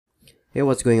Hey,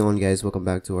 what's going on, guys? Welcome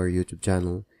back to our YouTube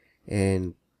channel.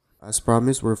 And as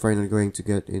promised, we're finally going to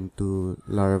get into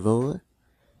Laravel.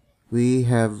 We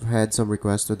have had some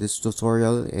requests to this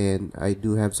tutorial, and I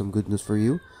do have some good news for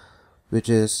you, which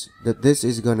is that this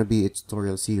is gonna be a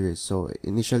tutorial series. So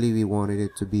initially, we wanted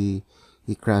it to be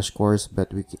a crash course,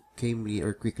 but we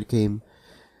quickly came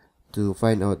to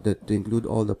find out that to include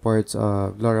all the parts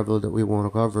of Laravel that we want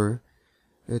to cover,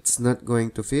 it's not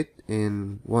going to fit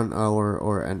in 1 hour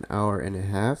or an hour and a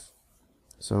half.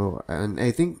 So, and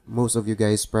I think most of you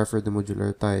guys prefer the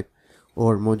modular type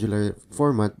or modular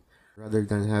format rather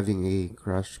than having a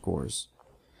crash course.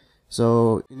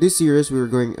 So, in this series,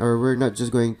 we're not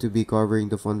just going to be covering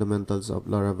the fundamentals of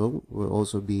Laravel. We'll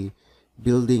also be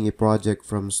building a project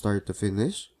from start to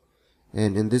finish.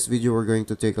 And in this video, we're going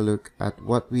to take a look at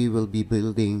what we will be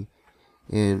building,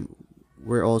 and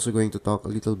we're also going to talk a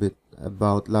little bit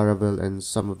about Laravel and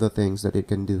some of the things that it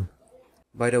can do.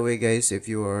 By the way, guys, if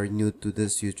you are new to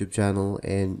this YouTube channel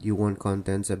and you want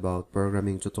contents about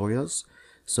programming tutorials,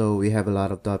 so we have a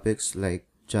lot of topics like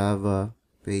Java,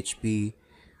 PHP,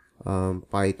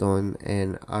 Python,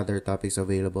 and other topics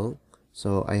available.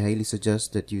 So I highly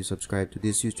suggest that you subscribe to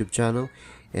this YouTube channel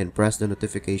and press the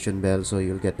notification bell so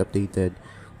you'll get updated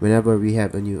whenever we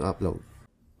have a new upload.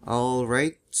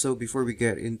 Alright, so before we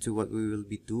get into what we will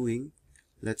be doing,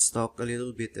 let's talk a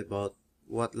little bit about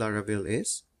what Laravel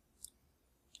is.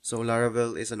 So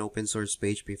Laravel is an open source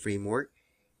PHP framework,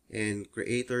 and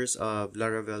creators of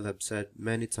Laravel have said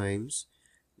many times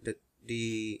that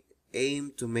they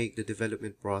aim to make the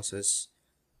development process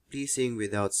pleasing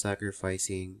without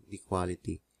sacrificing the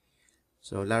quality.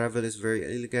 So Laravel is very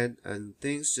elegant and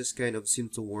things just kind of seem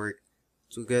to work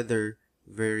together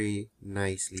very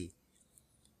nicely.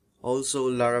 Also,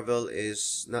 Laravel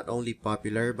is not only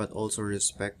popular but also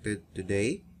respected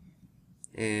today,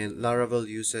 and Laravel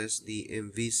uses the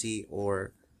MVC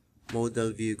or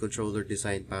Modal View Controller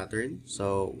Design pattern.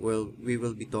 So we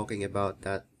will be talking about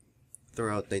that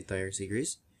throughout the entire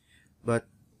series. But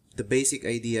the basic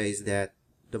idea is that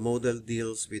the modal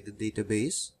deals with the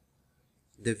database,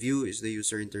 the view is the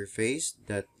user interface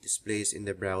that displays in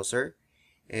the browser,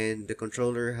 and the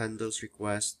controller handles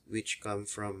requests which come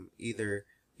from either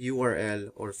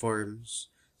URL or forms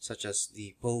such as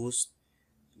the post,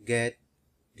 get,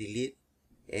 delete,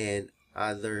 and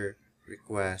other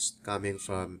requests coming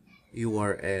from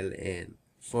URL and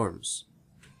forms.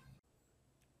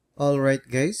 Alright,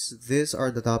 guys, these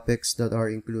are the topics that are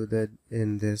included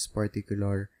in this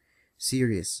particular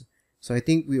series. So I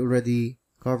think we already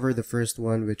covered the first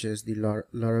one, which is the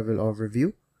Laravel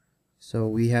overview. So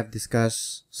we have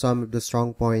discussed some of the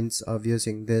strong points of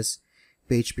using this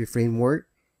PHP framework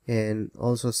and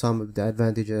also some of the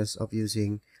advantages of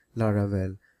using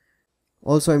Laravel.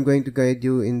 Also, I'm going to guide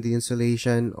you in the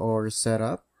installation or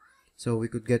setup so we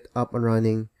could get up and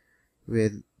running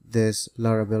with this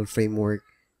Laravel framework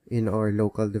in our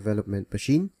local development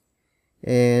machine.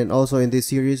 And also in this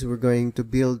series, we're going to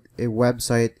build a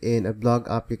website in a blog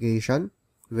application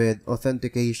with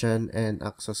authentication and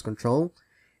access control.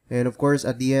 And of course,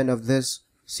 at the end of this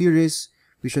series,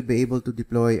 we should be able to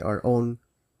deploy our own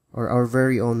or our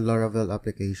very own Laravel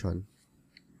application.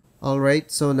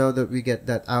 Alright, so now that we get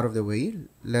that out of the way,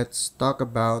 let's talk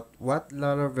about what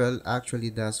Laravel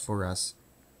actually does for us.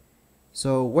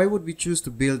 So why would we choose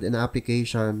to build an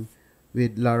application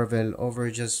with Laravel over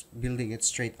just building it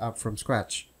straight up from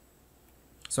scratch?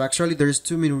 So actually there's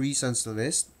too many reasons to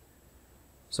list.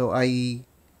 So I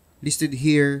listed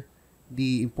here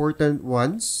the important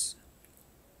ones.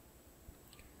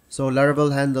 So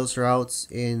Laravel handles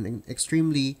routes in an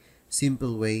extremely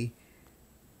simple way.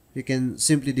 You can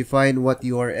simply define what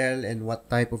URL and what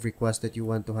type of request that you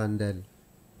want to handle.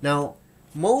 Now,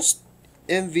 most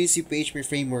MVC PHP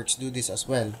frameworks do this as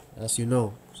well, as you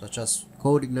know, such as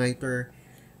codeigniter,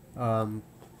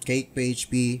 Cake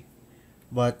PHP,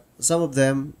 but some of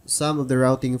the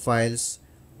routing files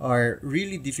are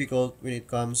really difficult when it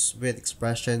comes with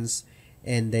expressions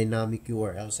and dynamic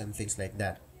URLs and things like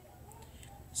that.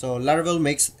 So Laravel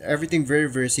makes everything very,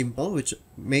 very simple, which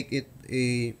make it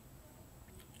a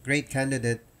great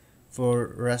candidate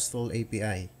for RESTful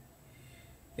API.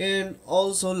 And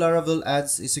also Laravel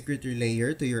adds a security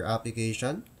layer to your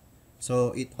application,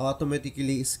 so it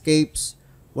automatically escapes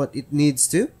what it needs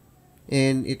to,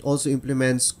 and it also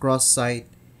implements cross-site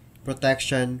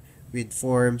protection with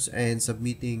forms and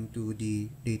submitting to the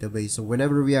database. So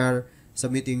whenever we are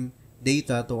submitting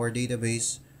data to our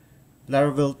database,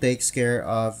 Laravel takes care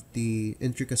of the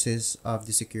intricacies of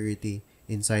the security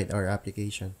inside our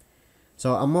application.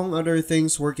 So among other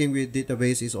things, working with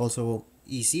database is also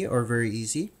easy or very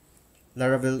easy.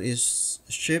 Laravel is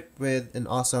shipped with an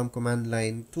awesome command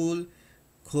line tool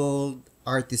called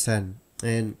Artisan,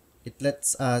 and it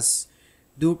lets us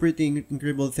do pretty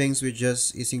incredible things with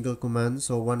just a single command.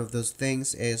 So one of those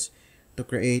things is to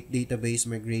create database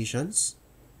migrations.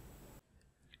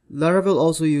 Laravel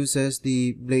also uses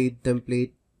the Blade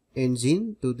template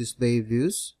engine to display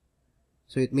views.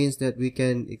 So it means that we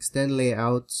can extend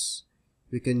layouts,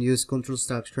 we can use control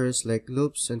structures like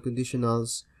loops and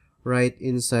conditionals right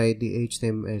inside the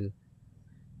HTML.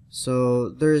 So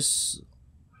there's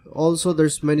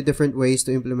many different ways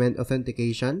to implement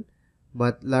authentication,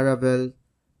 but Laravel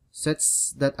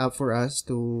sets that up for us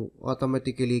to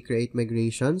automatically create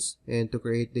migrations and to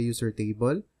create the user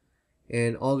table.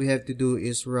 And all we have to do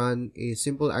is run a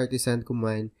simple artisan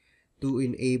command to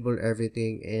enable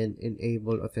everything and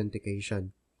enable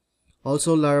authentication.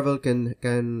 Also, Laravel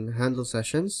can handle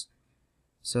sessions.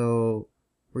 So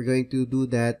we're going to do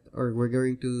that, or we're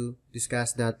going to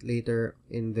discuss that later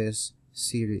in this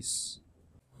series.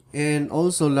 And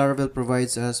also, Laravel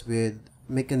provides us with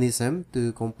mechanism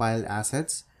to compile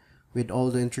assets with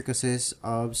all the intricacies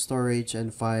of storage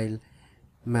and file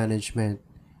management.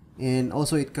 And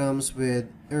also it comes with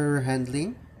error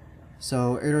handling.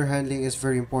 So error handling is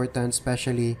very important,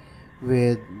 especially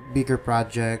with bigger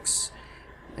projects,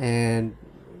 and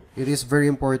it is very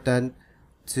important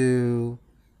to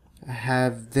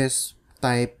have this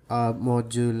type of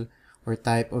module or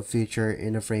type of feature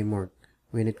in a framework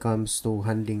when it comes to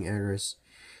handling errors.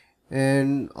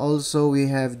 And also we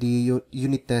have the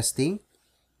unit testing,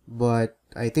 but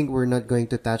I think we're not going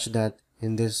to touch that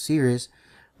in this series,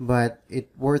 but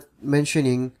it's worth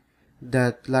mentioning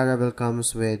that Laravel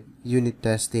comes with unit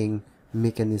testing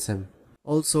mechanism.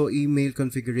 Also, email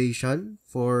configuration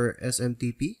for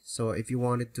SMTP. So if you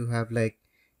wanted to have like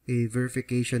a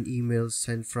verification email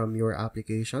sent from your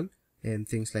application and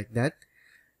things like that.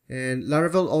 And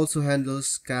Laravel also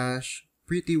handles cache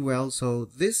pretty well. So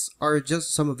these are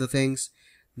just some of the things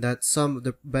that some of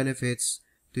the benefits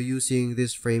to using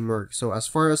this framework. So as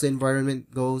far as the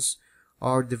environment goes,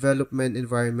 our development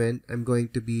environment, I'm going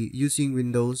to be using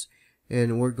Windows,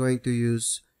 and we're going to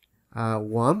use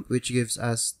WAMP, which gives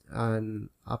us an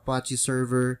Apache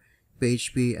server,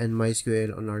 PHP, and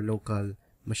MySQL on our local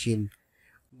machine.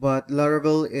 But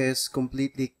Laravel is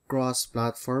completely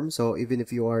cross-platform, so even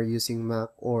if you are using Mac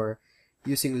or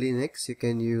using Linux, you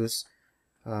can use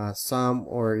SAM,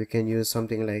 or you can use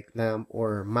something like LAMP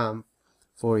or MAMP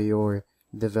for your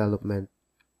development.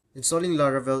 Installing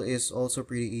Laravel is also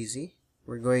pretty easy.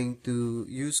 We're going to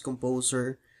use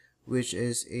Composer, which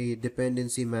is a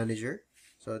dependency manager.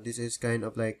 So this is kind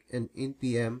of like an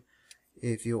NPM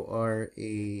if you are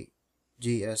a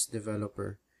JS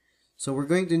developer. So we're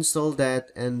going to install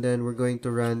that, and then we're going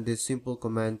to run this simple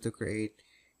command to create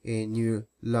a new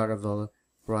Laravel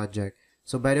project.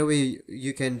 So by the way,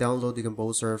 you can download the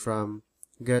Composer from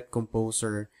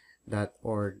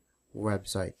getcomposer.org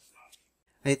website.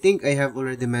 I think I have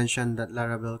already mentioned that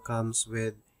Laravel comes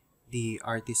with the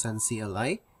Artisan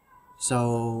CLI.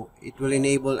 So it will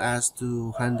enable us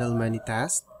to handle many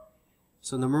tasks.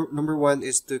 So number one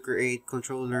is to create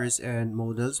controllers and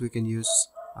models. We can use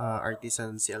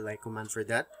Artisan CLI command for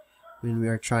that when we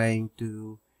are trying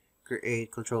to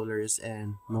create controllers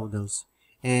and models.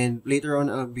 And later on,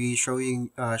 I'll be showing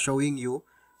you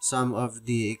some of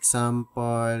the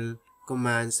example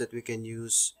commands that we can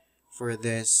use for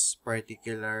this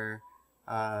particular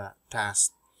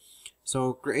task.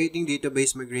 So creating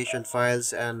database migration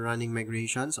files and running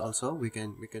migrations, also we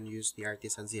can use the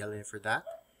Artisan CLI for that.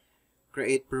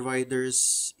 Create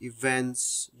providers,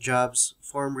 events, jobs,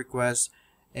 form requests,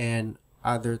 and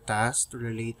other tasks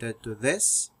related to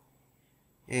this.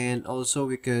 And also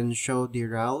we can show the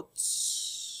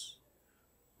routes.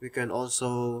 We can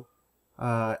also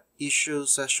issue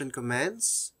session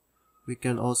commands. We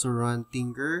can also run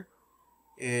Tinker,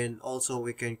 and also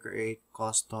we can create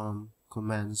custom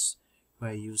commands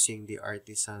by using the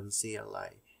Artisan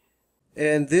CLI.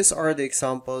 And these are the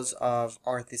examples of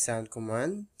Artisan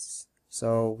commands.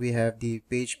 So we have the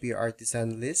PHP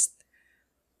Artisan list.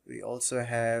 We also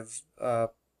have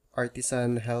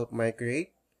Artisan help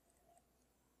migrate.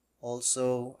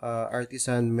 Also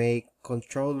Artisan make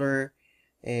controller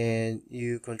and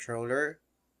new controller.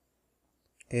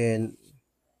 And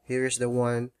here's the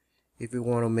one if we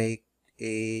want to make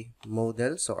a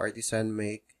model. So Artisan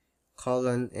make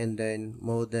colon and then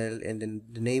model and then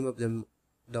the name of the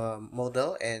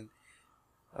model and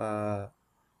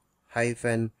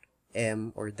hyphen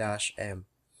M or dash M.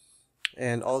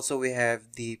 And also we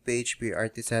have the PHP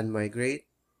Artisan migrate,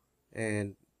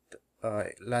 and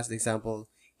last example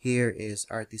here is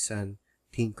Artisan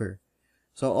Tinker.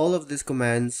 So all of these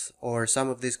commands, or some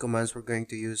of these commands, we're going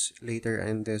to use later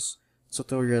in this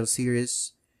tutorial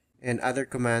series, and other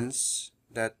commands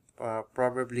that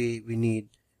probably we need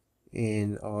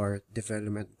in our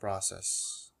development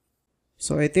process.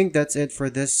 So I think that's it for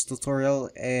this tutorial,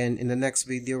 and in the next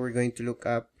video we're going to look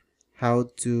up how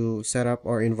to set up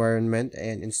our environment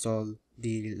and install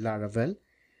the Laravel.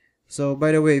 So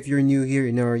by the way, if you're new here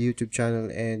in our YouTube channel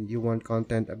and you want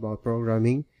content about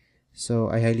programming, so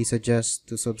I highly suggest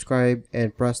to subscribe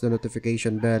and press the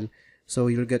notification bell so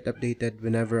you'll get updated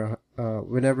whenever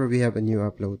we have a new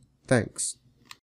upload. Thanks.